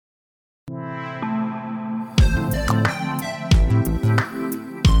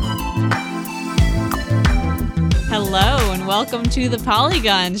Hello and welcome to the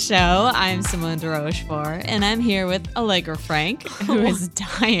Polygon Show. I'm Simone de Rochefort and I'm here with Allegra Frank, who is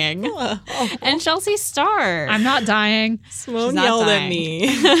dying, and Chelsea Starr. I'm not dying. Simone yelled at me.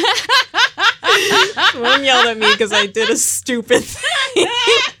 Simone yelled at me because I did a stupid thing.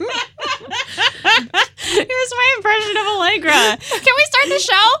 Here's my impression of Allegra. Can we start the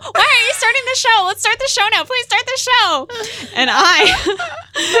show? Why aren't you starting the show? Let's start the show now. Please start the show. And I,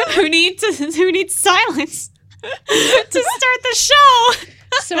 who needs silence to start the show.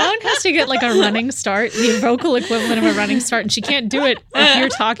 Simone has to get like a running start, the vocal equivalent of a running start, and she can't do it if you're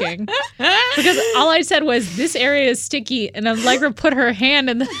talking. Because all I said was, this area is sticky, and Allegra put her hand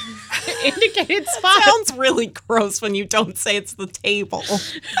in the indicated spot. Sounds really gross when you don't say it's the table.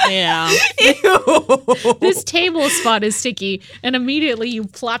 Yeah. Ew. This table spot is sticky, and immediately you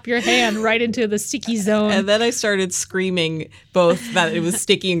plop your hand right into the sticky zone. And then I started screaming both that it was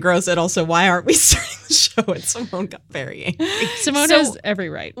sticky and gross, and also, why aren't we starting the show? And Simone got very angry. Simone has every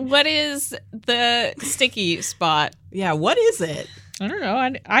right. What is the sticky spot? Yeah, what is it? I don't know.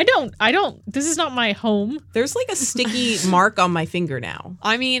 I don't. This is not my home. There's like a sticky mark on my finger now.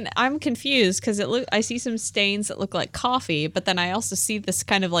 I mean, I'm confused because I see some stains that look like coffee, but then I also see this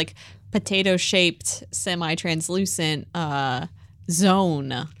kind of like potato-shaped, semi-translucent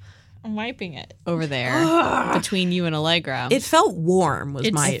zone I'm wiping it over there between you and Allegra. It felt warm.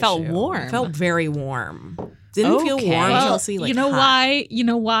 Was my issue. It felt warm. It felt very warm. Didn't feel warm, Well, Chelsea. Like, you know hot. why? You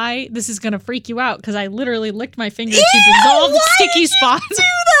know why this is gonna freak you out? Because I literally licked my finger to dissolve the sticky spots. Do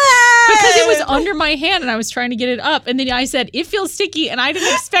that Because it was under my hand and I was trying to get it up, and then I said it feels sticky, and I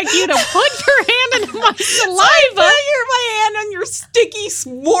didn't expect you to put your hand into my saliva. my hand on your sticky,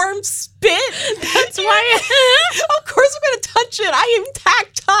 warm spit. That's why. Of course, I'm gonna touch it. I am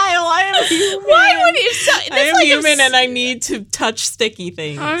tactile. I am human. Why would it? So, I am human, and I need to touch sticky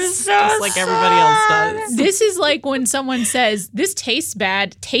things. I'm so just like everybody else does. This is like when someone says, "This tastes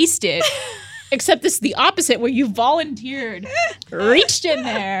bad, taste it." Except this is the opposite, where you volunteered, reached in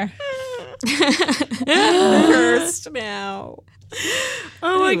there. Cursed now.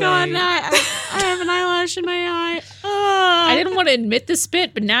 Oh my God, Anyway. I have an eyelash in my eye. I didn't want to admit the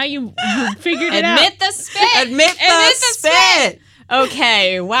spit, but now you figured it out. Admit the spit. Admit the spit.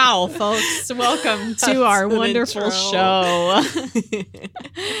 Okay, wow, folks. Welcome to our an wonderful intro. show.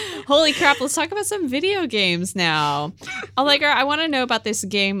 Holy crap, let's talk about some video games now. Allegra, I want to know about this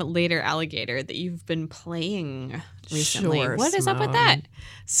game, Later Alligator, that you've been playing recently. Sure, What is up with Simone. that?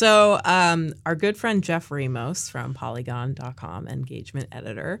 So our good friend Jeff Ramos from Polygon.com, engagement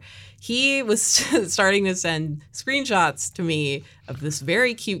editor, he was starting to send screenshots to me of this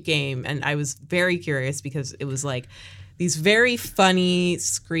very cute game. And I was very curious because it was like these very funny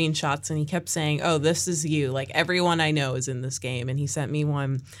screenshots. And he kept saying, oh, this is you. Like everyone I know is in this game. And he sent me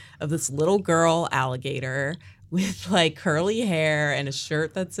one of this little girl alligator with like curly hair and a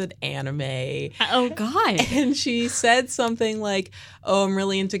shirt that's an anime. Oh, God. And she said something like, oh, I'm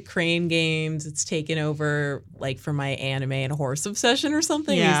really into crane games. It's taken over like for my anime and horse obsession or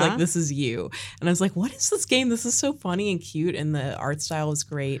something. Yeah. And he's like, this is you. And I was like, what is this game? This is so funny and cute. And the art style is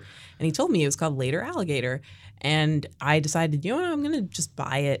great. And he told me it was called Later Alligator. And I decided, you know what, I'm going to just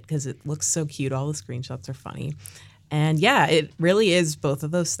buy it because it looks so cute. All the screenshots are funny. And yeah, it really is both of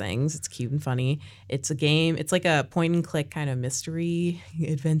those things. It's cute and funny. It's a game. It's like a point and click kind of mystery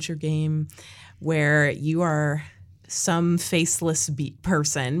adventure game where you are some faceless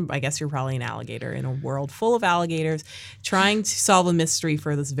person. I guess you're probably an alligator in a world full of alligators trying to solve a mystery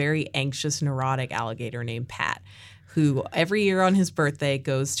for this very anxious, neurotic alligator named Pat, who every year on his birthday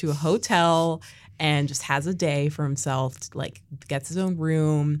goes to a hotel and just has a day for himself, like gets his own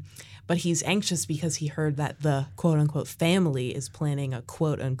room. But he's anxious because he heard that the quote-unquote family is planning a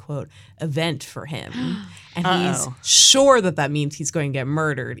quote-unquote event for him. And he's sure that means he's going to get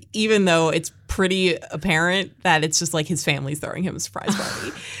murdered, even though it's pretty apparent that it's just like his family's throwing him a surprise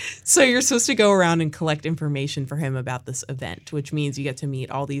party. So you're supposed to go around and collect information for him about this event, which means you get to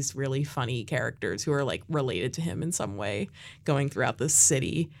meet all these really funny characters who are like related to him in some way going throughout this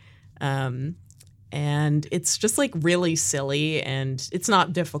city. And it's just like really silly, and it's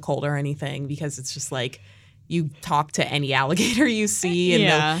not difficult or anything because it's just like you talk to any alligator you see,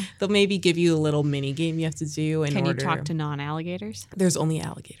 and they'll maybe give you a little mini game you have to do in Can order. you talk to non-alligators? There's only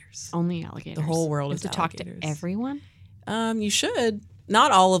alligators. Only alligators. The whole world You is have to talk to alligators. everyone? You should.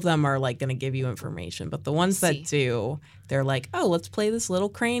 not all of them are like going to give you information, but the ones that do, they're like, oh, let's play this little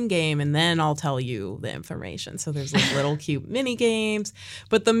crane game and then I'll tell you the information. So there's like little cute mini games.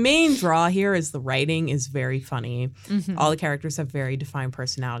 But the main draw here is the writing is very funny. All the characters have very defined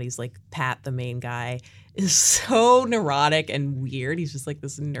personalities. Like Pat, the main guy, is so neurotic and weird. He's just like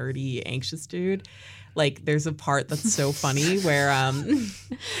this nerdy, anxious dude. Like there's a part that's so funny where he's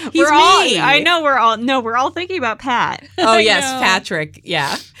me. We're all thinking about Pat. Oh yes, Patrick.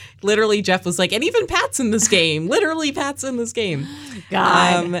 Yeah. Literally Jeff was like, and even Pat's in this game. Literally Pat's in this game.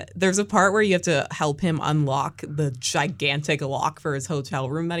 God. There's a part where you have to help him unlock the gigantic lock for his hotel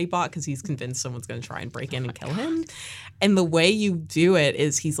room that he bought because he's convinced someone's going to try and break in and kill him. And the way you do it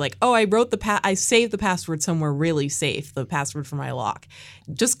is he's like, oh, I saved the password somewhere really safe, the password for my lock.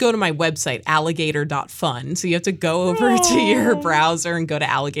 Just go to my website, alligator.fun. So you have to go over to your browser and go to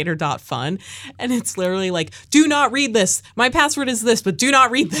alligator.fun. And it's literally like, do not read this. My password is this, but do not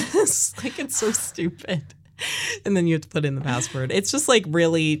read this. Like, it's so stupid. And then you have to put in the password. It's just like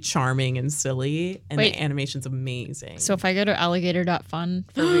really charming and silly. And the animation's amazing. So if I go to alligator.fun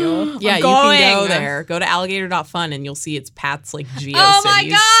for real? Yeah, you can go there. Go to alligator.fun and you'll see it's Pat's like GeoCities. Oh my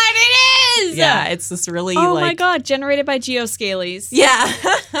God, it is! Yeah, it's this really my God, generated by Geoscalies. Yeah.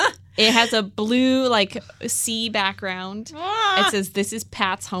 It has a blue like sea background. It says this is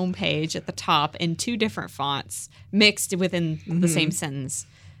Pat's homepage at the top in 2 different fonts mixed within the same sentence.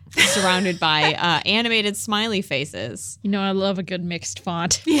 Surrounded by animated smiley faces. You know, I love a good mixed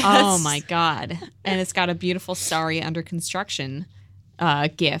font. Yes. Oh my God. And it's got a beautiful Sorry Under Construction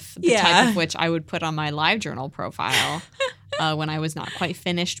GIF, the type of which I would put on my LiveJournal profile when I was not quite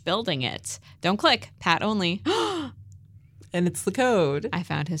finished building it. Don't click, Pat only. And it's the code. I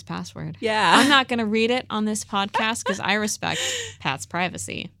found his password. Yeah. I'm not going to read it on this podcast because I respect Pat's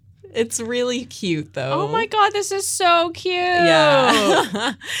privacy. It's really cute, though. Oh my God, this is so cute.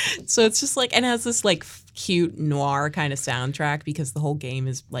 Yeah. So it's just like, and it has this like cute noir kind of soundtrack because the whole game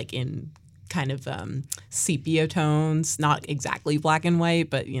is like in kind of sepia tones, not exactly black and white,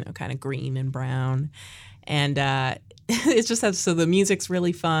 but, you know, kind of green and brown. And it just has, so the music's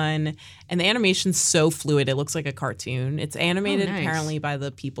really fun and the animation's so fluid. It looks like a cartoon. It's animated apparently by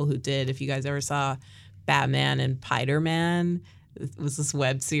the people who did, if you guys ever saw Batman and Spider-Man. It was this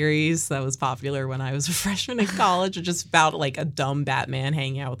web series that was popular when I was a freshman in college, just about like a dumb Batman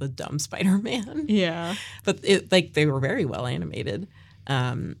hanging out with a dumb Spider-Man. Yeah. But they were very well animated.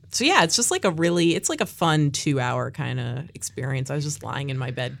 So yeah, it's just like it's like a fun 2-hour kind of experience. I was just lying in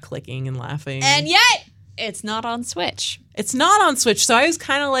my bed clicking and laughing. And yet, it's not on Switch. It's not on Switch. So I was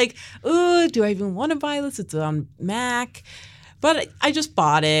kind of like, oh, do I even want to buy this? It's on Mac. But I just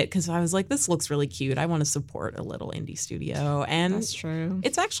bought it because I was like, this looks really cute. I want to support a little indie studio. And That's true.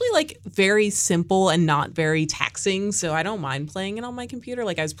 It's actually like very simple and not very taxing. So I don't mind playing it on my computer.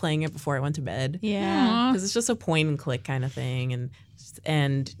 Like I was playing it before I went to bed. Yeah. Because it's just a point and click kind of thing.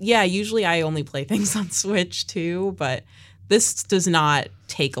 And yeah, usually I only play things on Switch too. But this does not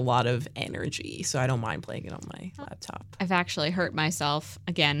take a lot of energy. So I don't mind playing it on my laptop. I've actually hurt myself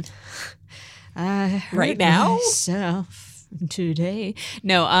again. Right now? Myself. Today.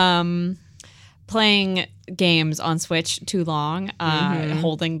 No, playing games on Switch too long,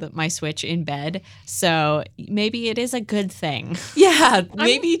 holding my Switch in bed. So maybe it is a good thing. Yeah,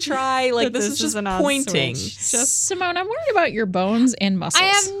 maybe try, like, this is just isn't on pointing. Switch. Just Simone, I'm worried about your bones and muscles. I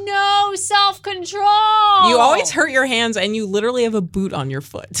have no self-control. You always hurt your hands and you literally have a boot on your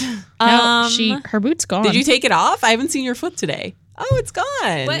foot. No, her boot's gone. Did you take it off? I haven't seen your foot today. Oh, it's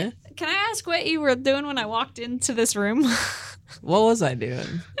gone. What? Can I ask what you were doing when I walked into this room? What was I doing?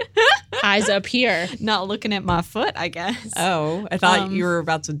 Eyes up here. Not looking at my foot, I guess. Oh, I thought you were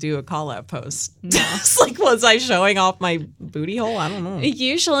about to do a call-out post. No. It's like, was I showing off my booty hole? I don't know.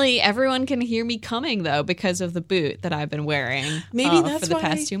 Usually everyone can hear me coming, though, because of the boot that I've been wearing Maybe that's for the why.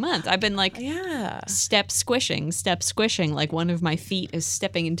 past 2 months. I've been like step squishing, like one of my feet is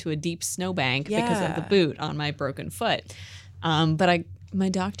stepping into a deep snowbank because of the boot on my broken foot. But my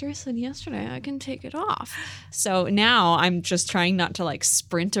doctor said yesterday I can take it off. So now I'm just trying not to like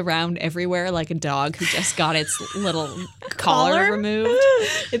sprint around everywhere like a dog who just got its little collar removed.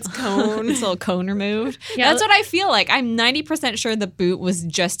 Its cone. Its little cone removed. Yeah, that's what I feel like. I'm 90% sure the boot was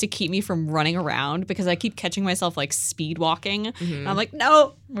just to keep me from running around because I keep catching myself like speed walking. Mm-hmm. I'm like,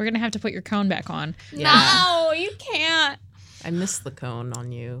 no. We're going to have to put your cone back on. Yeah. No, you can't. I missed the cone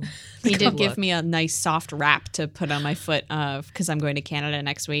on you. He did give me a nice soft wrap to put on my foot because I'm going to Canada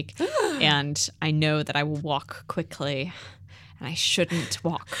next week. And I know that I will walk quickly. And I shouldn't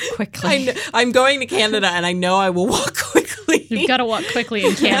walk quickly. I'm going to Canada and I know I will walk quickly. You've got to walk quickly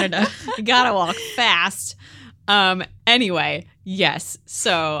in Canada. You got to walk fast. Anyway, Yes.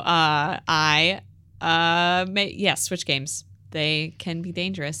 So switch games. They can be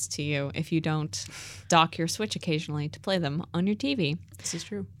dangerous to you if you don't dock your Switch occasionally to play them on your TV. This is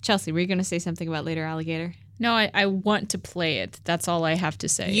true. Chelsea, were you going to say something about Later Alligator? No, I want to play it. That's all I have to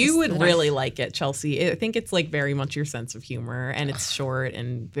say. You is would that really like it, Chelsea. I think it's like very much your sense of humor, and it's short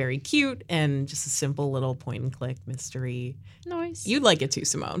and very cute and just a simple little point and click mystery. Nice. You'd like it too,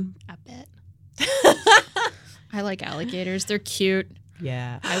 Simone. I bet. I like alligators. They're cute.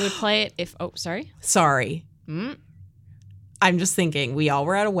 Yeah. I would play it if... Oh, sorry. Sorry. Mm. I'm just thinking, we all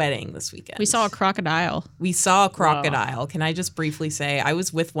were at a wedding this weekend. We saw a crocodile. We saw a crocodile. Can I just briefly say, I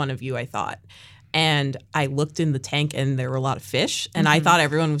was with one of you, I thought. And I looked in the tank and there were a lot of fish. And I thought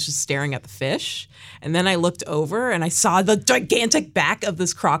everyone was just staring at the fish. And then I looked over and I saw the gigantic back of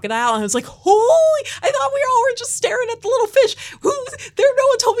this crocodile. And I was like, holy, I thought we all were just staring at the little fish. No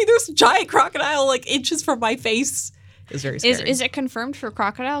one told me there's a giant crocodile like inches from my face. It was very scary. Is it confirmed for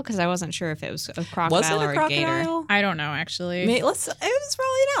crocodile? Because I wasn't sure if it was a crocodile was it or a a gator. crocodile? I don't know, actually. It was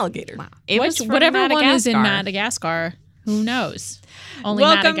probably an alligator. Wow. It was from Whatever one is in Madagascar. Madagascar. Who knows? Only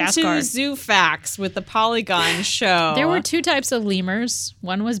Welcome Madagascar. to Zoo Facts with the Polygon Show. There were two types of lemurs.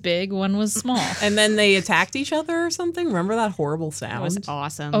 One was big, one was small. And then they attacked each other or something. Remember that horrible That sound? was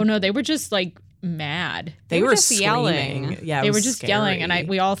awesome. Oh no, they were just like mad. They were were just screaming. yelling. Yeah, it They were was just scary. yelling, and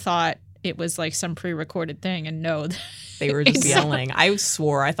we all thought it was like some pre-recorded thing, and no. They were just It's- yelling. I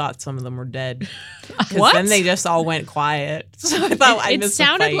swore I thought some of them were dead. 'Cause What? Then they just all went quiet. So I thought I it missed the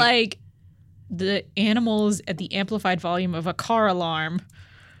sounded fight. like the animals at the amplified volume of a car alarm.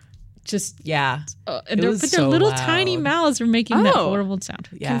 Just Yeah. and It was their so little loud. tiny mouths were making that Oh. horrible sound.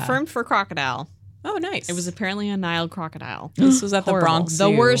 Yeah. Confirmed for crocodile. Oh, nice. It was apparently a Nile crocodile. This was at the Horrible. Bronx The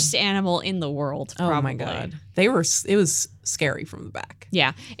Zoo. worst animal in the world, probably. Oh my god. It was scary from the back.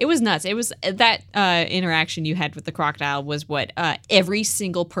 Yeah, it was nuts. It was that interaction you had with the crocodile was what every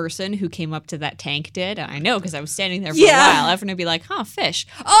single person who came up to that tank did. And I know because I was standing there for Yeah. a while. Everyone would be like, "Huh, fish?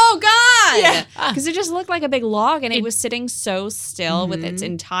 Oh God!" Yeah. Because it just looked like a big log, and it was sitting so still with its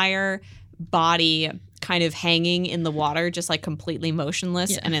entire body kind of hanging in the water, just like completely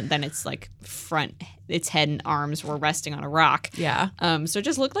motionless. Yeah. And then its like its head and arms were resting on a rock. Yeah. So it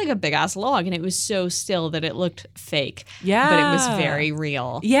just looked like a big ass log, and it was so still that it looked fake. Yeah. But it was very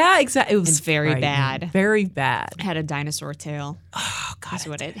real. Yeah, exactly. It was It's very frightening. bad. Very bad. It had a dinosaur tail. Oh god. That's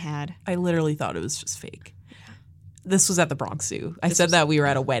what it had. I literally thought it was just fake. This was at the Bronx Zoo. I said that we were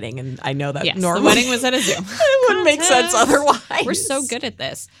at a wedding, and I know that Yes, normally the wedding was at a zoo. it wouldn't make sense otherwise. We're so good at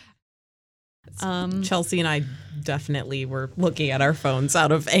this. Chelsea and I definitely were looking at our phones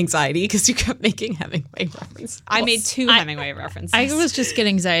out of anxiety because you kept making Hemingway references. I made two Hemingway references. I always just get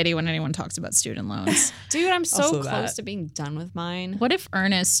anxiety when anyone talks about student loans. Dude, I'm so Also close that. to being done with mine. What if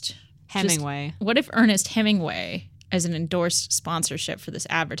Ernest Hemingway. What if Ernest Hemingway, as an endorsed sponsorship for this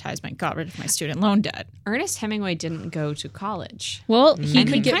advertisement, got rid of my student loan debt? Ernest Hemingway didn't go to college. Well, he And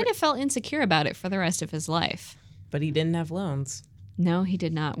he could get kind of felt insecure about it for the rest of his life. But he didn't have loans. No, he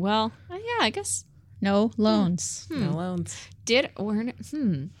did not. Well, yeah, I guess. no loans. No loans.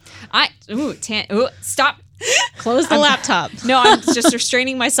 Stop. Close the laptop. No, I'm just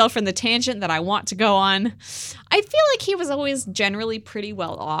restraining myself from the tangent that I want to go on. I feel like he was always generally pretty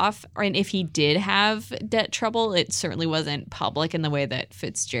well off. And if he did have debt trouble, it certainly wasn't public in the way that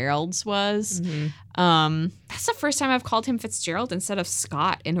Fitzgerald's was. That's the first time I've called him Fitzgerald instead of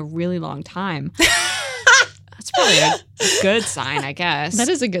Scott in a really long time. That's probably a good sign, I guess. That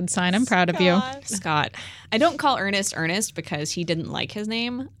is a good sign. I'm proud of you. Scott. I don't call Ernest because he didn't like his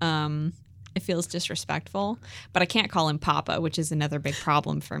name. It feels disrespectful, but I can't call him Papa, which is another big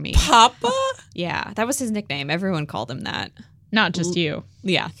problem for me. Papa? Yeah, that was his nickname. Everyone called him that. Not just you.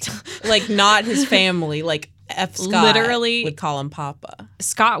 Yeah. Like not his family. Like F. Scott Literally- would call him Papa.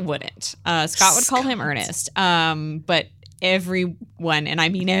 Scott wouldn't. Scott would call him Ernest. But everyone, and I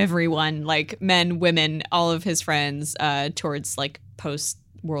mean everyone, like men, women, all of his friends towards like post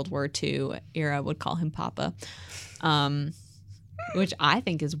World War II era would call him Papa. Which I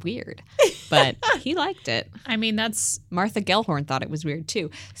think is weird, but he liked it. I mean, that's Martha Gellhorn thought it was weird too.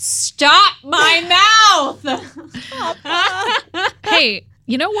 Stop my mouth! hey.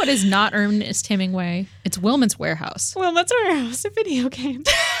 You know what is not Ernest Hemingway? It's Wilman's Warehouse. Well, that's our house, a video game.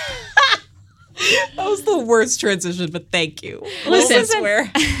 That was the worst transition, but thank you. Listen.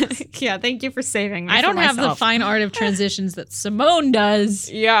 Swear. Yeah, thank you for saving me. I don't for have the myself. fine art of transitions that Simone does.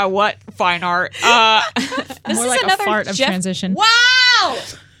 Yeah, what fine art? This More is like a another fart of transition. Wow!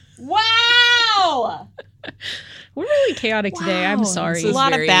 Wow! We're really chaotic today. I'm Wow. sorry. This A is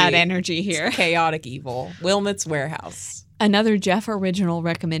lot of very bad energy here. Chaotic evil. Wilmot's Warehouse. Another Jeff original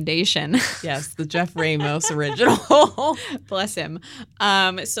recommendation. Yes, the Jeff Ramos original. Bless him.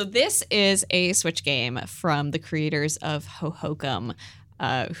 So this is a Switch game from the creators of Hohokum,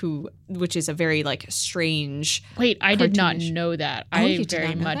 which is a very like strange. Wait, I did not cartoonish- know that. Oh, I you did very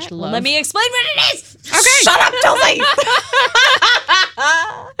not know much that? Well, love. let me explain what it is. Okay, shut up, Tulsi.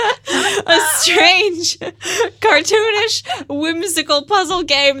 A strange, cartoonish, whimsical puzzle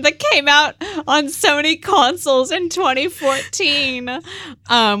game that came out on Sony consoles in 2014,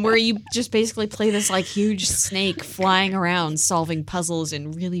 where you just basically play this like huge snake flying around solving puzzles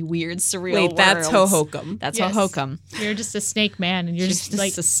in really weird, surreal Wait, that's worlds. Hohokum. That's Yes. Hohokum. You're just a snake man, and you're just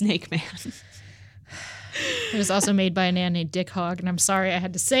like. Just a snake man. It was also made by a man named Dick Hogg, and I'm sorry I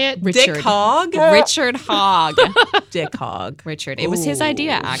had to say it. Richard. Dick Hogg? Richard Hogg. Dick Hogg. Richard. It was his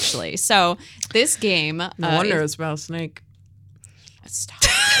idea, actually. So this game. No wonder it was about a snake. Stop.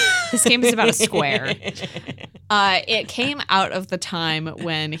 This game is about a square. It came out of the time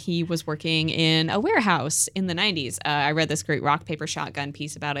when he was working in a warehouse in the 90s. I read this great rock, paper, shotgun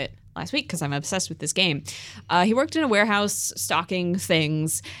piece about it last week because I'm obsessed with this game. He worked in a warehouse stocking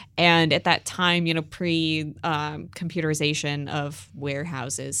things. And at that time, pre-computerization of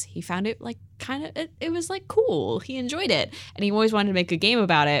warehouses, he found it like it was like cool. He enjoyed it. And he always wanted to make a game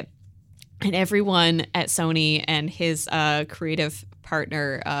about it. And everyone at Sony and his creative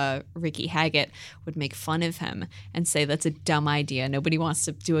partner, Ricky Haggett, would make fun of him and say, that's a dumb idea. Nobody wants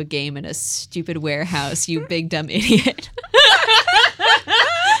to do a game in a stupid warehouse, you big dumb idiot.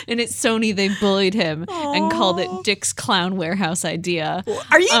 And at Sony, they bullied him and called it Dick's Clown Warehouse idea.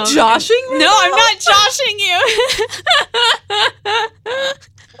 Are you joshing me? No, I'm not joshing you.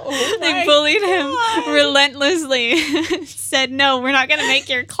 They bullied him relentlessly. Said, no, we're not going to make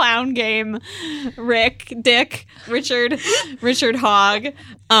your clown game, Richard Hogg.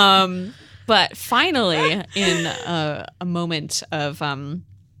 But finally, in a moment of,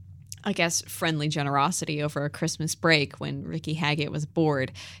 I guess, friendly generosity over a Christmas break when Ricky Haggett was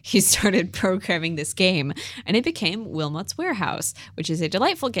bored, he started programming this game, and it became Wilmot's Warehouse, which is a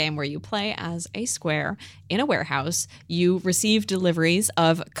delightful game where you play as a square in a warehouse. You receive deliveries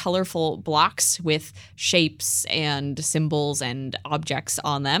of colorful blocks with shapes and symbols and objects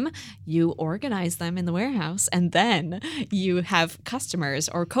on them. You organize them in the warehouse, and then you have customers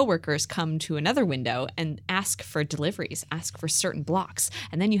or coworkers come to another window and ask for deliveries, ask for certain blocks,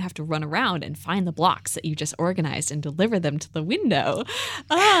 and then you have to run around and find the blocks that you just organized and deliver them to the window.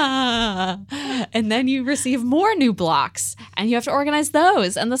 And then you receive more new blocks and you have to organize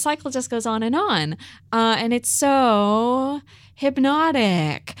those, and the cycle just goes on. And it's so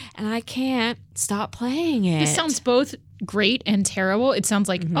hypnotic and I can't stop playing it. This sounds both great and terrible. It sounds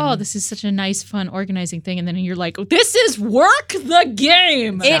like, oh, this is such a nice, fun, organizing thing. And then you're like, this is work the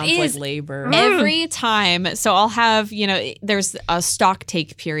game. Sounds is like labor. every time. So I'll have, there's a stock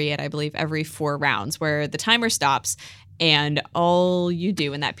take period, I believe, every 4 rounds where the timer stops. And all you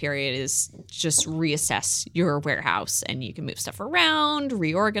do in that period is just reassess your warehouse, and you can move stuff around,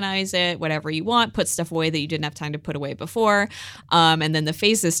 reorganize it, whatever you want, put stuff away that you didn't have time to put away before. And then the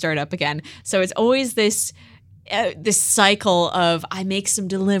phases start up again. So it's always this cycle of I make some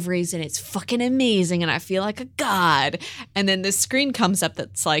deliveries and it's fucking amazing and I feel like a god. And then this screen comes up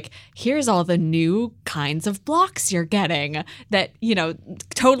that's like, here's all the new kinds of blocks you're getting that,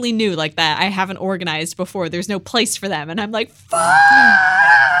 totally new, like that I haven't organized before. There's no place for them. And I'm like, fuck!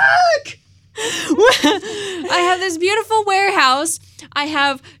 I have this beautiful warehouse. I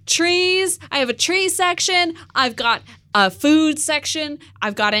have trees. I have a tree section. I've got a food section.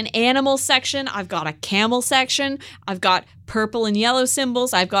 I've got an animal section. I've got a camel section. I've got purple and yellow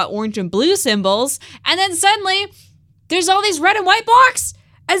symbols. I've got orange and blue symbols. And then suddenly there's all these red and white blocks.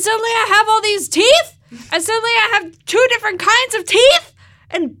 And suddenly I have all these teeth. And suddenly I have 2 different kinds of teeth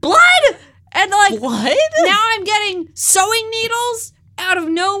and blood. And What? now I'm getting sewing needles out of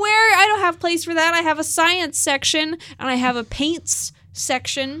nowhere. I don't have place for that. I have a science section and I have a paints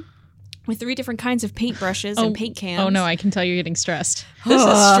section with 3 different kinds of paintbrushes and paint cans. Oh no, I can tell you're getting stressed. This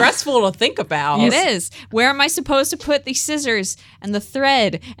is stressful to think about. It is. Where am I supposed to put the scissors and the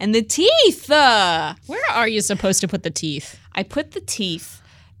thread and the teeth? Where are you supposed to put the teeth? I put the teeth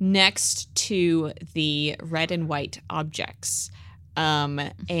next to the red and white objects.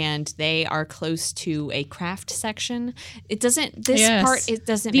 And they are close to a craft section. It doesn't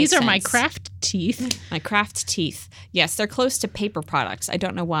make These are my sense. craft teeth. My craft teeth. Yes, they're close to paper products. I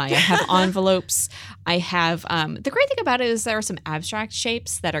don't know why. I have envelopes. I have, the great thing about it is there are some abstract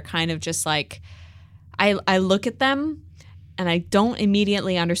shapes that are kind of just like, I look at them and I don't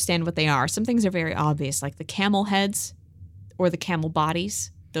immediately understand what they are. Some things are very obvious, like the camel heads or the camel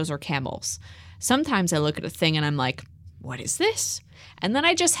bodies. Those are camels. Sometimes I look at a thing and I'm like, what is this? And then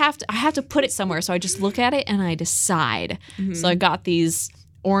I have to put it somewhere. So I just look at it and I decide. So I got these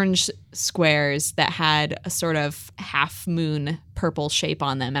orange squares that had a sort of half moon purple shape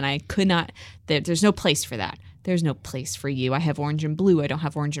on them. And I could not, there's no place for that. There's no place for you. I have orange and blue. I don't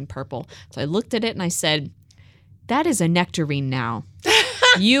have orange and purple. So I looked at it and I said, that is a nectarine now.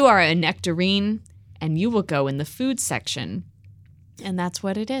 You are a nectarine and you will go in the food section. And that's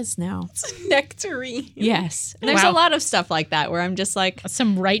what it is now. It's a nectarine. Yes. And there's a lot of stuff like that where I'm just like,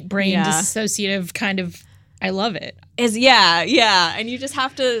 Some right brain Yeah. dissociative kind of, I love it. yeah. And you just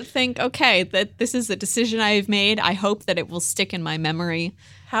have to think, okay, that this is a decision I've made. I hope that it will stick in my memory.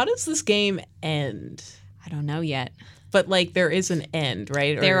 How does this game end? I don't know yet. But like there is an end,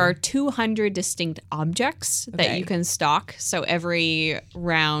 right? There are 200 distinct objects that Okay. you can stock. So every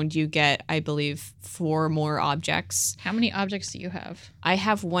round you get, I believe, 4 more objects. How many objects do you have? I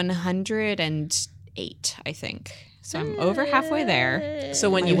have 108, I think. So I'm over halfway there. So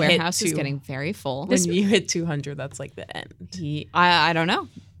when My you hit warehouse is getting very full. when you hit 200, that's like the end. I don't know.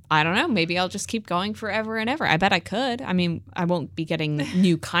 I don't know. Maybe I'll just keep going forever and ever. I bet I could. I mean, I won't be getting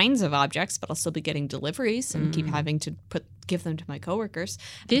new kinds of objects, but I'll still be getting deliveries and keep having to give them to my coworkers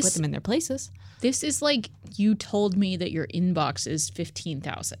and put them in their places. This is like you told me that your inbox is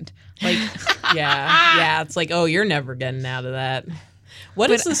 15,000. Like, Yeah. It's like, oh, you're never getting out of that.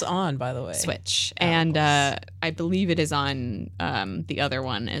 What is this on, by the way? Switch. And I believe it is on the other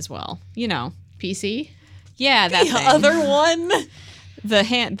one as well. You know. PC? Yeah, that The thing. other one?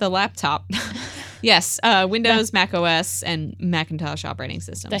 The laptop. Yes, Windows, Mac OS, and Macintosh operating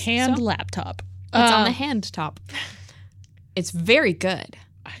systems. The hand So laptop. it's on the hand top. It's very good.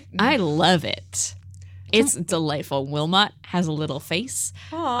 I love it. It's delightful. Wilmot has a little face,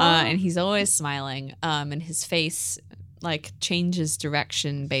 and he's always smiling. And his face like changes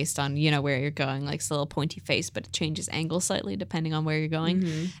direction based on where you're going. Like it's a little pointy face, but it changes angle slightly depending on where you're going.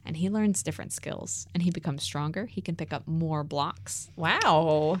 And he learns different skills, and he becomes stronger. He can pick up more blocks.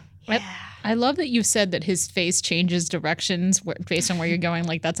 Wow. I love that you said that his face changes directions based on where you're going.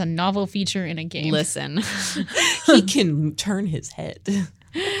 Like that's a novel feature in a game. Listen, He can turn his head.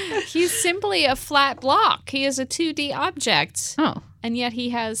 he's simply a flat block. He is a 2D object. Oh. And yet he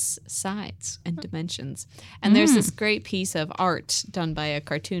has sides and dimensions. And there's this great piece of art done by a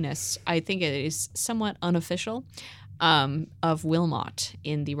cartoonist. I think it is somewhat unofficial, of Wilmot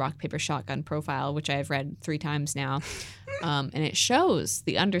in the Rock, Paper, Shotgun profile, which I have read 3 times now. And it shows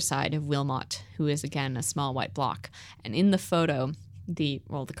the underside of Wilmot, who is, again, a small white block. And in the photo, the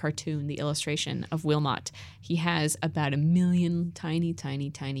cartoon, the illustration of Wilmot, he has about 1 million tiny,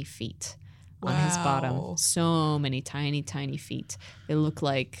 tiny, tiny feet on his bottom. So many tiny, tiny feet. They look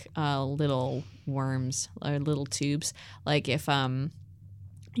like little worms or little tubes. Like if,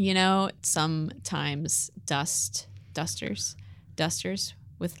 sometimes dusters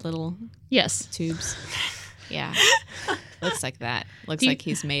with little Yes. tubes. Yeah. Looks like that. Looks like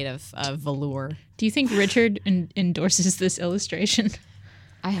he's made of velour. Do you think Richard endorses this illustration?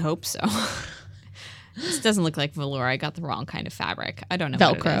 I hope so. This doesn't look like velour. I got the wrong kind of fabric. I don't know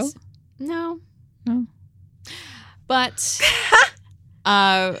what it Velcro? is. No. No. But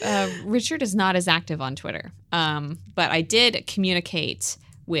Richard is not as active on Twitter. But I did communicate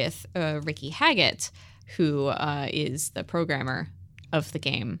with Ricky Haggett, who is the programmer of the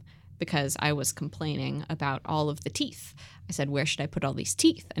game, because I was complaining about all of the teeth. I said, where should I put all these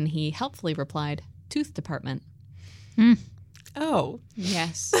teeth? And he helpfully replied, tooth department. Oh.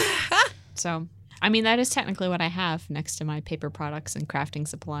 Yes. So, I mean, that is technically what I have next to my paper products and crafting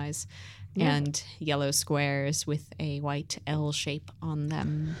supplies. And yellow squares with a white L shape on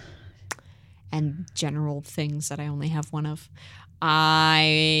them. And general things that I only have one of.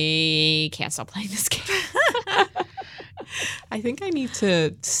 I can't stop playing this game. I think I need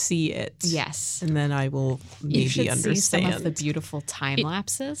to see it. Yes. And then I will You should maybe understand. see some of the beautiful time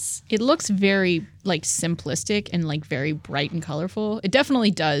lapses. It looks very like simplistic and like very bright and colorful. It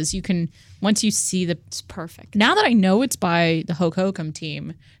definitely does. You can once you see the. It's perfect. Now that I know it's by the Hokum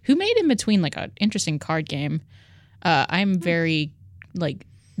team, who made In Between like an interesting card game, I'm very like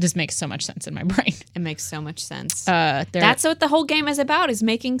this makes so much sense in my brain. It makes so much sense. That's That's what the whole game is about, is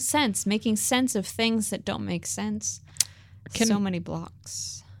making sense of things that don't make sense. So many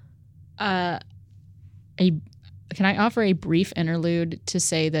blocks. Can I offer a brief interlude to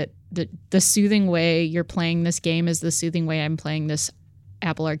say that the soothing way you're playing this game is the soothing way I'm playing this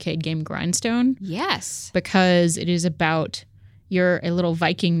Apple Arcade game Grindstone? Yes. Because it is about you're a little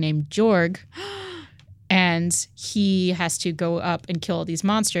Viking named Jorg, and he has to go up and kill all these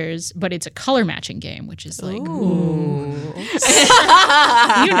monsters, but it's a color matching game, which is like, Ooh. you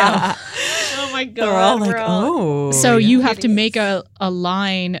know. Oh my god. They're all like, oh. So yeah. you have to make a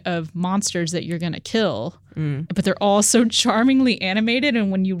line of monsters that you're going to kill, but they're all so charmingly animated. And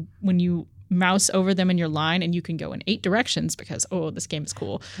when you mouse over them in your line, and you can go in 8 directions because, this game is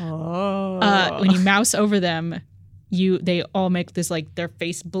cool. When you mouse over them, they all make this, like, their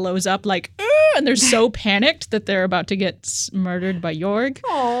face blows up like, and they're so panicked that they're about to get murdered by Yorg.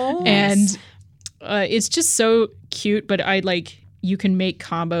 Oh, And it's just so cute, but you can make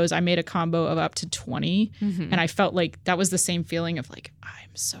combos. I made a combo of up to 20, and I felt like that was the same feeling of like,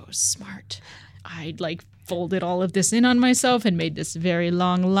 I'm so smart. I folded all of this in on myself and made this very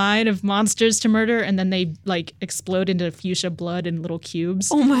long line of monsters to murder, and then they explode into fuchsia blood in little cubes.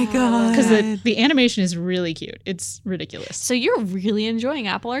 Oh my god! Because the animation is really cute. It's ridiculous. So you're really enjoying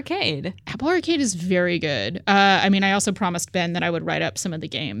Apple Arcade. Apple Arcade is very good. I also promised Ben that I would write up some of the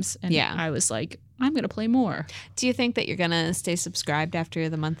games, and I was like, I'm going to play more. Do you think that you're going to stay subscribed after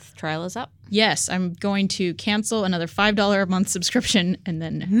the month trial is up? Yes, I'm going to cancel another $5 a month subscription and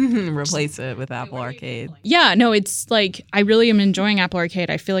then replace it with Apple Arcade. Yeah, no, it's like I really am enjoying Apple Arcade.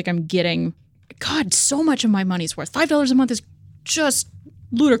 I feel like I'm getting, so much of my money's worth. $5 a month is just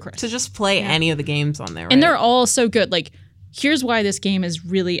ludicrous. To just play any of the games on there, right? And they're all so good. Like, here's why this game is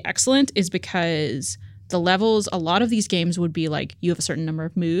really excellent is because the levels, a lot of these games would be like, you have a certain number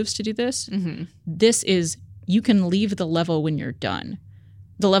of moves to do this. Mm-hmm. This is, you can leave the level when you're done.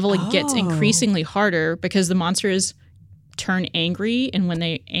 The level gets increasingly harder because the monsters turn angry, and when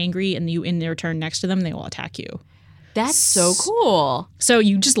they angry and you in their turn next to them, they will attack you. That's so cool. So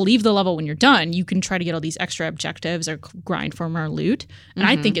you just leave the level when you're done. You can try to get all these extra objectives or grind for more loot. And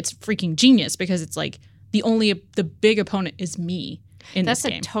I think it's freaking genius because it's like the big opponent is me in this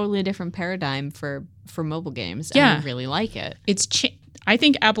game. That's a totally different paradigm for mobile games. Yeah. And I really like it. I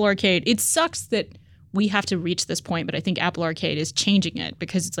think Apple Arcade, it sucks that we have to reach this point, but I think Apple Arcade is changing it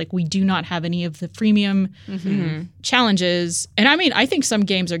because it's like we do not have any of the freemium challenges. And I think some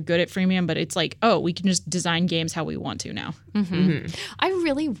games are good at freemium, but it's like, we can just design games how we want to now.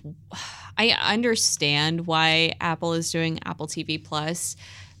 I understand why Apple is doing Apple TV Plus,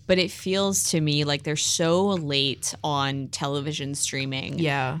 but it feels to me like they're so late on television streaming.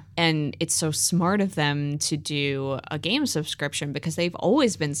 Yeah. And it's so smart of them to do a game subscription because they've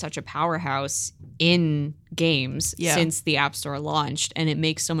always been such a powerhouse in games since the App Store launched. And it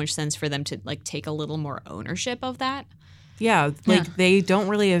makes so much sense for them to take a little more ownership of that. Yeah, they don't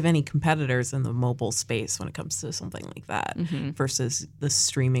really have any competitors in the mobile space when it comes to something like that. Versus the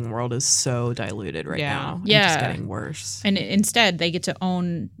streaming world is so diluted right now. And just getting worse. And instead, they get to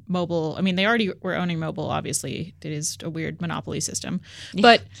own mobile. I mean, they already were owning mobile. Obviously, it is a weird monopoly system,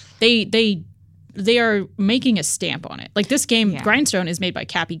 but they are making a stamp on it. Like this game, Grindstone, is made by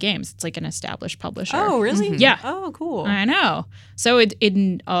Cappy Games. It's like an established publisher. Oh, really? Yeah. Oh, cool. I know. So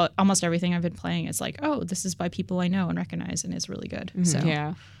in almost everything I've been playing, it's like, this is by people I know and recognize, and it's really good. So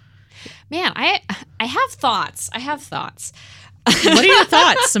yeah, man, I have thoughts. What are your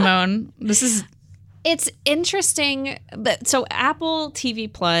thoughts, Simone? It's interesting, but so Apple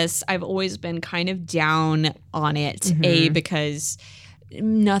TV Plus, I've always been kind of down on it. Because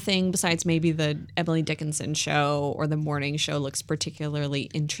nothing besides maybe the Emily Dickinson show or the morning show looks particularly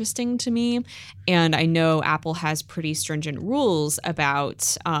interesting to me. And I know Apple has pretty stringent rules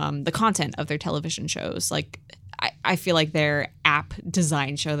about the content of their television shows. Like, I feel like their app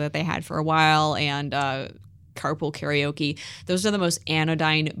design show that they had for a while and Carpool Karaoke, those are the most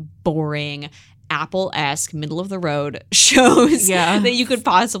anodyne, boring, Apple-esque, middle-of-the-road shows that you could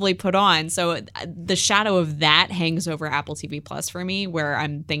possibly put on. So the shadow of that hangs over Apple TV Plus for me, where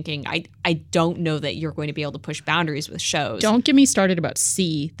I'm thinking, I don't know that you're going to be able to push boundaries with shows. Don't get me started about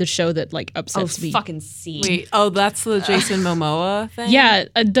C, the show that upsets me. Fucking C. Wait, that's the Jason Momoa thing? Yeah,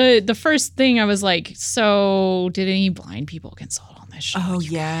 the first thing I was like, so did any blind people consult on this show? Oh,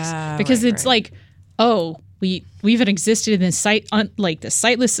 yeah. Because it's like, we've existed in this this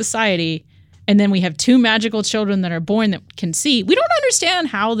sightless society. And then we have 2 magical children that are born that can see. We don't understand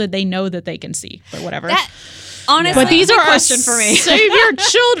how that they know that they can see, but whatever. Honestly, but these are our question for me. savior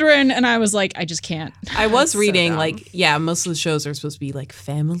children, and I was like, I just can't. I was reading most of the shows are supposed to be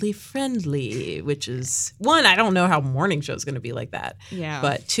family friendly, which is one, I don't know how morning show is going to be like that. Yeah.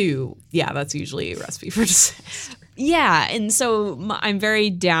 But 2, that's usually a recipe for disaster. Yeah, and so I'm very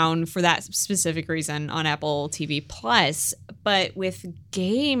down for that specific reason on Apple TV Plus. But with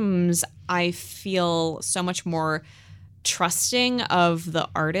games, I feel so much more trusting of the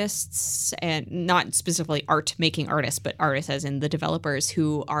artists, and not specifically art making artists, but artists as in the developers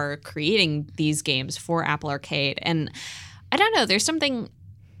who are creating these games for Apple Arcade. And I don't know, there's something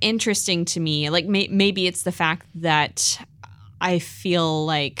interesting to me. Like maybe it's the fact that I feel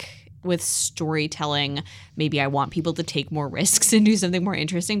like with storytelling, maybe I want people to take more risks and do something more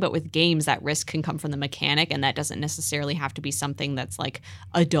interesting. But with games, that risk can come from the mechanic, and that doesn't necessarily have to be something that's like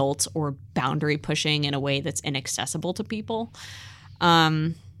adult or boundary pushing in a way that's inaccessible to people.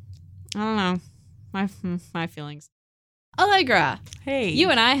 I don't know. My feelings. Allegra, Hey. you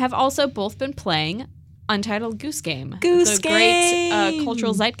and I have also both been playing Untitled Goose Game. Goose the great Game!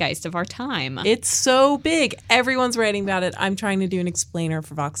 cultural zeitgeist of our time. It's so big. Everyone's writing about it. I'm trying to do an explainer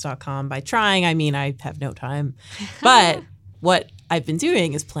for Vox.com. By trying, I mean I have no time. But what I've been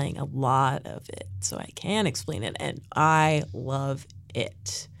doing is playing a lot of it, so I can explain it, and I love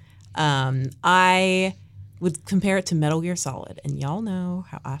it. I would compare it to Metal Gear Solid, and y'all know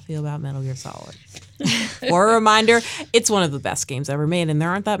how I feel about Metal Gear Solid. For a reminder, it's one of the best games ever made, and there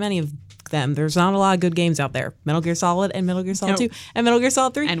aren't that many of them. There's not a lot of good games out there. Metal Gear Solid and Metal Gear Solid 2 and Metal Gear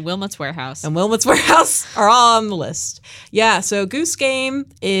Solid 3 and Wilmot's Warehouse. and Wilmot's Warehouse are all on the list. Yeah, so Goose Game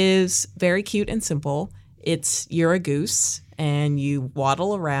is very cute and simple. You're a goose and you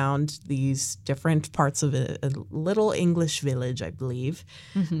waddle around these different parts of a little English village, I believe.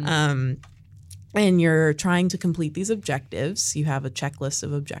 And you're trying to complete these objectives. You have a checklist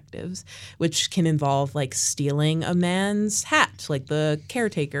of objectives, which can involve like stealing a man's hat, like the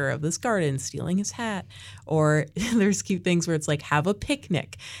caretaker of this garden stealing his hat. Or there's cute things where it's like have a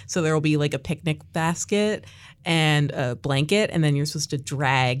picnic. So there will be like a picnic basket and a blanket, and then you're supposed to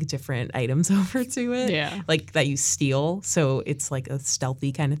drag different items over to it, like that you steal. So it's like a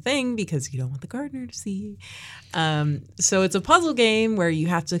stealthy kind of thing because you don't want the gardener to see. So it's a puzzle game where you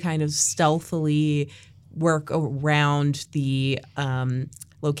have to kind of stealthily work around the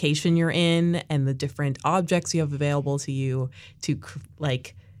location you're in and the different objects you have available to you to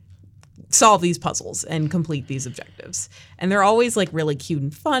like solve these puzzles and complete these objectives. And they're always like really cute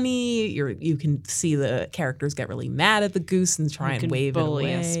and funny. You can see the characters get really mad at the goose and try and wave it away.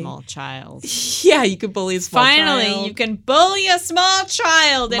 Bully a small child. Yeah, you could bully a small child. Finally, you can bully a small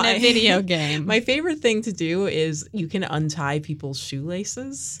child in a video game. My favorite thing to do is you can untie people's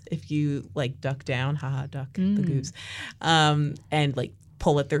shoelaces if you like duck down, duck the goose, and like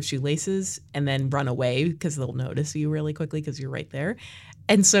pull at their shoelaces and then run away because they'll notice you really quickly because you're right there.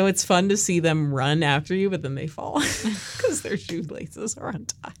 And so it's fun to see them run after you, but then they fall because their shoelaces are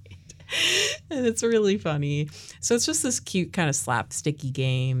untied. And it's really funny. So it's just this cute kind of slapsticky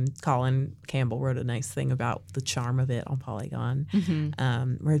game. Colin Campbell wrote a nice thing about the charm of it on Polygon,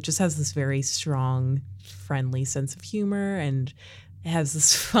 where it just has this very strong, friendly sense of humor, and it has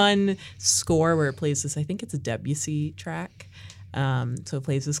this fun score where it plays this, I think it's a Debussy track. So it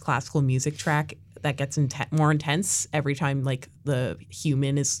plays this classical music track that gets more intense every time like the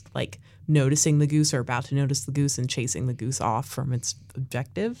human is like noticing the goose or about to notice the goose and chasing the goose off from its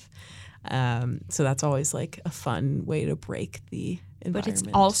objective. So that's always like a fun way to break the environment. But it's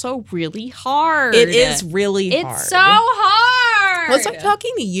also really hard. It is really hard. It's so hard. Was I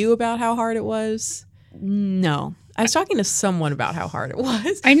talking to you about how hard it was? No. I was talking to someone about how hard it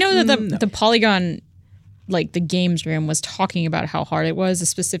was. I know that the Polygon, like the games room, was talking about how hard it was,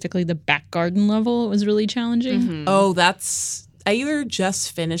 specifically the back garden level. It was really challenging. Oh, I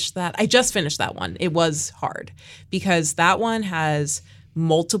just finished that one. It was hard because that one has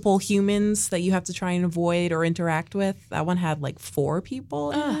multiple humans that you have to try and avoid or interact with. That one had like 4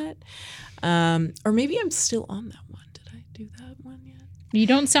 people in it. Or maybe I'm still on that one. Did I do that one yet? You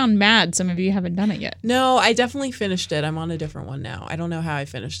don't sound mad. Some of you haven't done it yet. No, I definitely finished it. I'm on a different one now. I don't know how I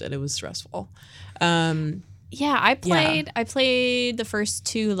finished it. It was stressful. Yeah, I played the first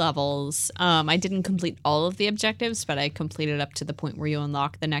 2 levels. I didn't complete all of the objectives, but I completed up to the point where you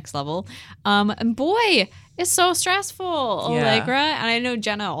unlock the next level. And boy, it's so stressful, Allegra. And I know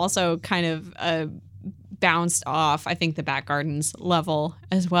Jenna also kind of bounced off, I think, the back gardens level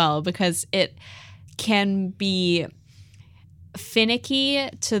as well, because it can be finicky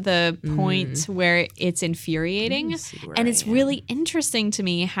to the point where it's infuriating. And it's really interesting to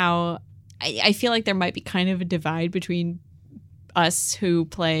me how I feel like there might be kind of a divide between us who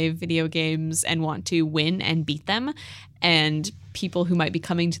play video games and want to win and beat them, and people who might be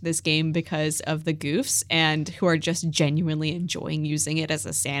coming to this game because of the goofs and who are just genuinely enjoying using it as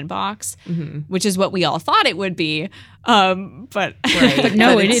a sandbox, which is what we all thought it would be. But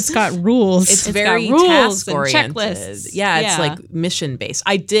no, it's got rules. It's very got rules task and oriented. checklists. Yeah, it's like mission based.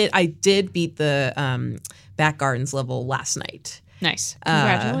 I did beat the back gardens level last night. Nice.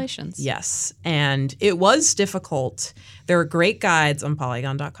 Congratulations. Yes. And it was difficult. There are great guides on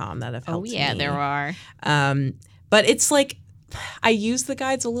Polygon.com that have helped me. There are. But it's like, I use the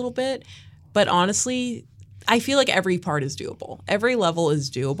guides a little bit, but honestly, I feel like every part is doable. Every level is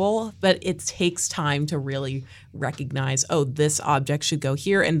doable, but it takes time to really recognize, oh, this object should go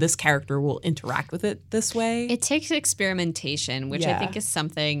here and this character will interact with it this way. It takes experimentation, which I think is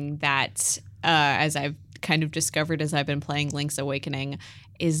something that, as I've kind of discovered as I've been playing Link's Awakening,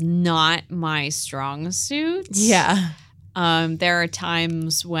 is not my strong suit. Yeah. There are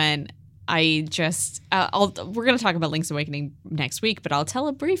times when I just, we're going to talk about Link's Awakening next week, but I'll tell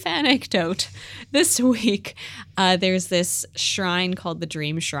a brief anecdote. This week, there's this shrine called the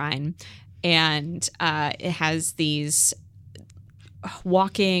Dream Shrine, and it has these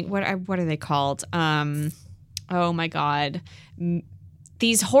walking, what are they called? Oh my God.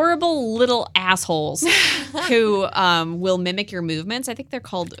 These horrible little assholes who will mimic your movements. I think they're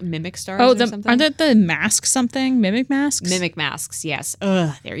called mimic stars or something. Aren't that the mask something? Mimic masks? Mimic masks, yes.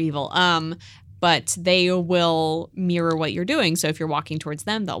 Ugh, they're evil. But they will mirror what you're doing. So if you're walking towards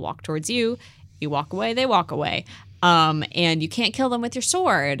them, they'll walk towards you. You walk away, they walk away. And you can't kill them with your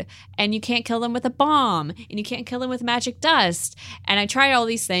sword. And you can't kill them with a bomb. And you can't kill them with magic dust. And I tried all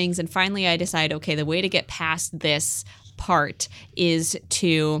these things. And finally I decided, okay, the way to get past this part is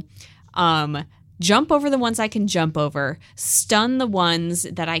to jump over the ones I can jump over, stun the ones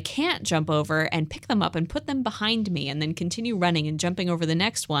that I can't jump over, and pick them up and put them behind me, and then continue running and jumping over the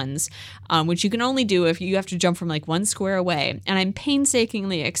next ones, which you can only do if you have to jump from like 1 square away. And I'm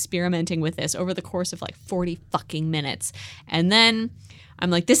painstakingly experimenting with this over the course of like 40 fucking minutes. And then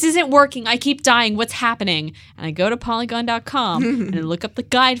I'm like, this isn't working. I keep dying. What's happening? And I go to Polygon.com and I look up the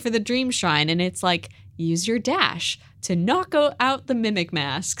guide for the Dream Shrine, and it's like, use your dash to knock out the mimic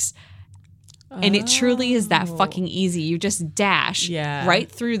masks. And it truly is that fucking easy. You just dash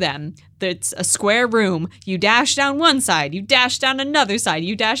right through them. It's a square room. You dash down one side. You dash down another side.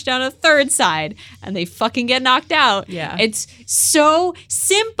 You dash down a third side. And they fucking get knocked out. Yeah. It's so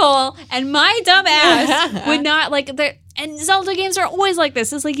simple. And my dumb ass would not like... And Zelda games are always like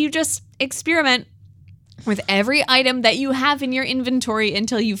this. It's like you just experiment with every item that you have in your inventory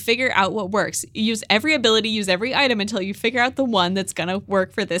until you figure out what works. You use every ability, use every item until you figure out the one that's going to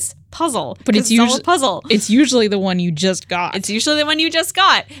work for this puzzle. But it's usually a puzzle. It's usually the one you just got. It's usually the one you just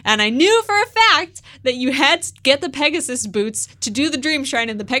got. And I knew for a fact that you had to get the Pegasus boots to do the Dream Shrine,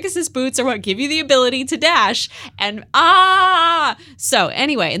 and the Pegasus boots are what give you the ability to dash. And so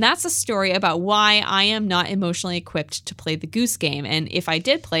anyway, and that's a story about why I am not emotionally equipped to play the Goose Game. And if I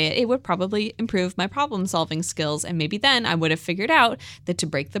did play it, it would probably improve my problem solving skills, and maybe then I would have figured out that to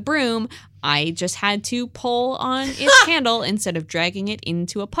break the broom, I just had to pull on its handle instead of dragging it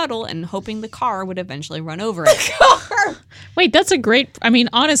into a puddle and hoping the car would eventually run over it. Wait, that's a great... I mean,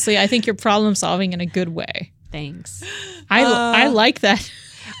 honestly, I think you're problem solving in a good way. Thanks. I like that.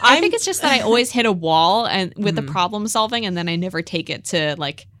 I think it's just that I always hit a wall and with the problem solving, and then I never take it to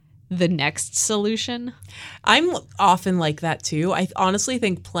like the next solution. I'm often like that too. I honestly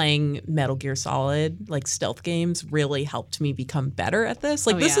think playing Metal Gear Solid, like stealth games, really helped me become better at this.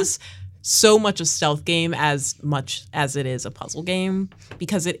 Like this is so much a stealth game as much as it is a puzzle game,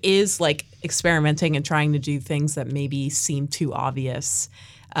 because it is like experimenting and trying to do things that maybe seem too obvious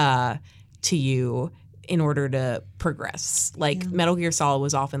to you in order to progress. Like Metal Gear Solid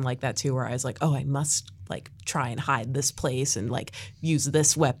was often like that too, where I was like, oh, I must like try and hide this place and like use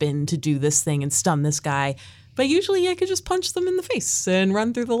this weapon to do this thing and stun this guy. But usually I could just punch them in the face and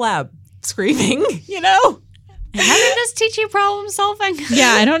run through the lab screaming, you know? How did this teach you problem solving?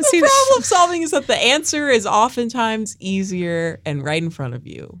 Yeah, I don't see problem solving is that the answer is oftentimes easier and right in front of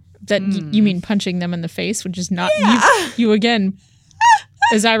you. That you mean punching them in the face, which is not you again,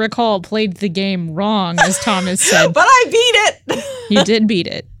 as I recall, played the game wrong, as Thomas said. But I beat it. You did beat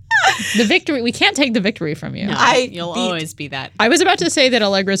it. The victory, we can't take the victory from you. No, you'll always be that. I was about to say that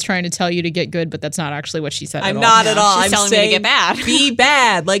Allegra's trying to tell you to get good, but that's not actually what she said I'm at all. not at all. She's I'm telling me to saying get bad. Be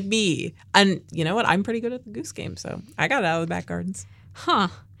bad like me. And you know what? I'm pretty good at the Goose Game, so I got it out of the back gardens. Huh.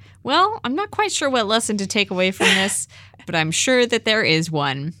 Well, I'm not quite sure what lesson to take away from this, but I'm sure that there is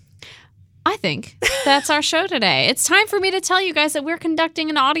one. I think that's our show today. It's time for me to tell you guys that we're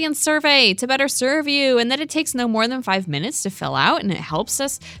conducting an audience survey to better serve you, and that it takes no more than 5 minutes to fill out, and it helps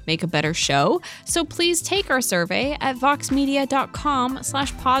us make a better show. So please take our survey at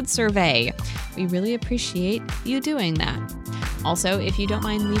voxmedia.com/podsurvey. We really appreciate you doing that. Also, if you don't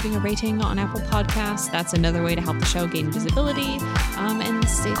mind leaving a rating on Apple Podcasts, that's another way to help the show gain visibility and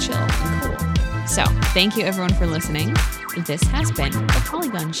stay chill and cool. So thank you everyone for listening. This has been The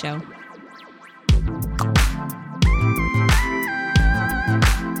Polygon Show.